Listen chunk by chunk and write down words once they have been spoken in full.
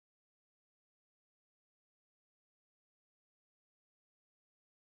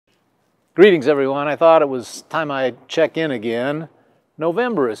Greetings, everyone. I thought it was time I check in again.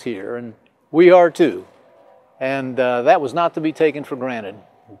 November is here, and we are too. And that was not to be taken for granted.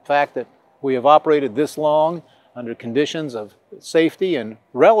 The fact that we have operated this long under conditions of safety and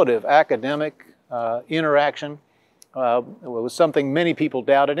relative academic interaction was something many people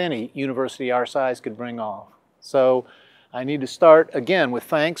doubted any university our size could bring off. So I need to start again with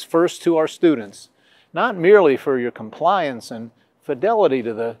thanks first to our students, not merely for your compliance and fidelity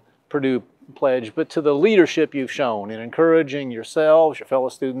to the Purdue Pledge, but to the leadership you've shown in encouraging yourselves, your fellow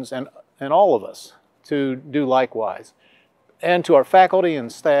students, and all of us to do likewise. And to our faculty and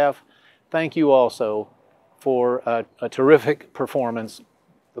staff, thank you also for a terrific performance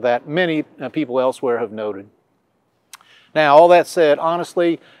that many people elsewhere have noted. Now, all that said,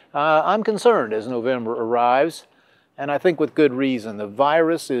 honestly, I'm concerned as November arrives, and I think with good reason. The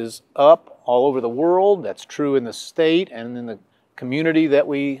virus is up all over the world. That's true in the state and in the community that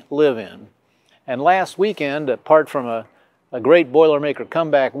we live in. And last weekend, apart from a great Boilermaker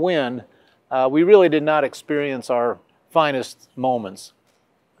comeback win, we really did not experience our finest moments.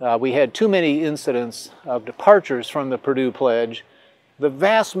 We had too many incidents of departures from the Purdue Pledge. The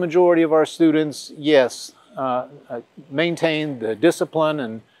vast majority of our students, yes, maintained the discipline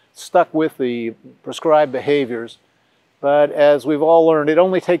and stuck with the prescribed behaviors. But as we've all learned, it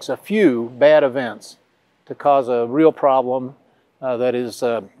only takes a few bad events to cause a real problem that is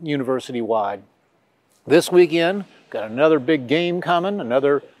university-wide. This weekend, got another big game coming,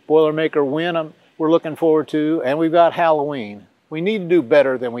 another Boilermaker win we're looking forward to, and we've got Halloween. We need to do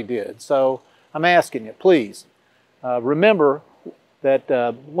better than we did. So I'm asking you, please, remember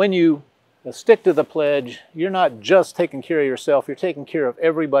that when you stick to the pledge, you're not just taking care of yourself, you're taking care of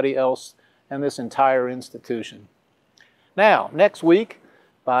everybody else and this entire institution. Now, next week,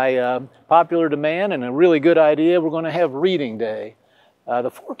 by popular demand and a really good idea, we're going to have Reading Day.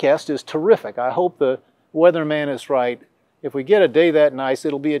 The forecast is terrific. I hope the weatherman is right. If we get a day that nice,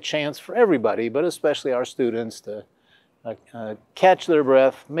 it'll be a chance for everybody, but especially our students, to catch their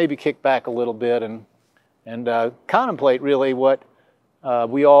breath, maybe kick back a little bit, and contemplate really what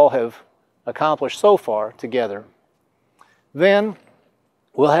we all have accomplished so far together. Then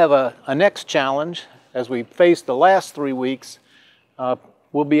we'll have a next challenge as we face the last 3 weeks.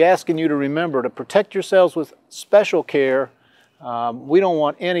 We'll be asking you to remember to protect yourselves with special care. We don't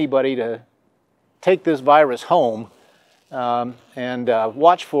want anybody to take this virus home, and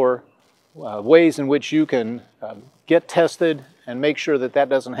watch for ways in which you can get tested and make sure that that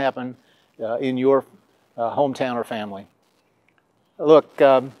doesn't happen in your hometown or family. Look,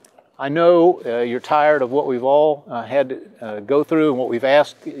 I know you're tired of what we've all had to go through and what we've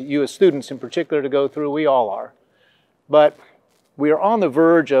asked you as students in particular to go through. We all are. But we are on the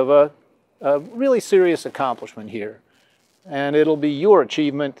verge of a really serious accomplishment here. And it'll be your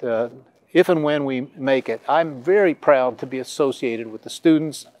achievement if and when we make it. I'm very proud to be associated with the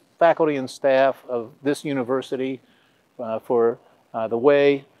students, faculty, and staff of this university for the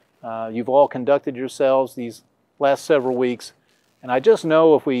way you've all conducted yourselves these last several weeks. And I just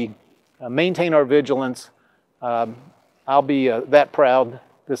know if we maintain our vigilance, I'll be that proud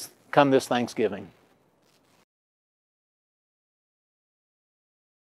come this Thanksgiving.